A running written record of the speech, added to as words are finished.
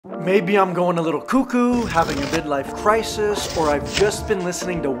Maybe I'm going a little cuckoo, having a midlife crisis, or I've just been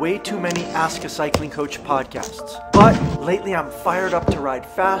listening to way too many Ask a Cycling Coach podcasts. But lately I'm fired up to ride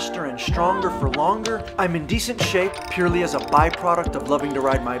faster and stronger for longer. I'm in decent shape purely as a byproduct of loving to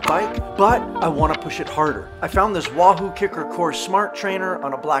ride my bike, but I want to push it harder. I found this Wahoo Kickr Core smart trainer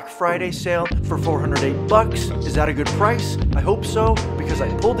on a Black Friday sale for $408. Is that a good price? I hope so, because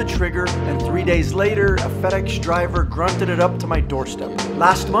I pulled the trigger and 3 days later a FedEx driver grunted it up to my doorstep.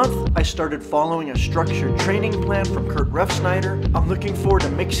 Last month, I started following a structured training plan from Kurt Refsnyder. I'm looking forward to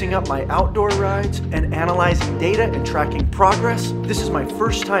mixing up my outdoor rides and analyzing data and tracking progress. This is my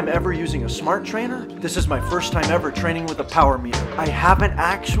first time ever using a smart trainer. This is my first time ever training with a power meter. I haven't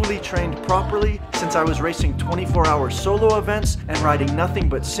actually trained properly since I was racing 24-hour solo events and riding nothing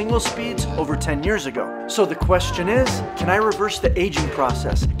but single speeds over 10 years ago. So the question is, can I reverse the aging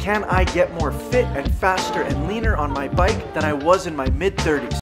process? Can I get more fit and faster and leaner on my bike than I was in my mid-30s?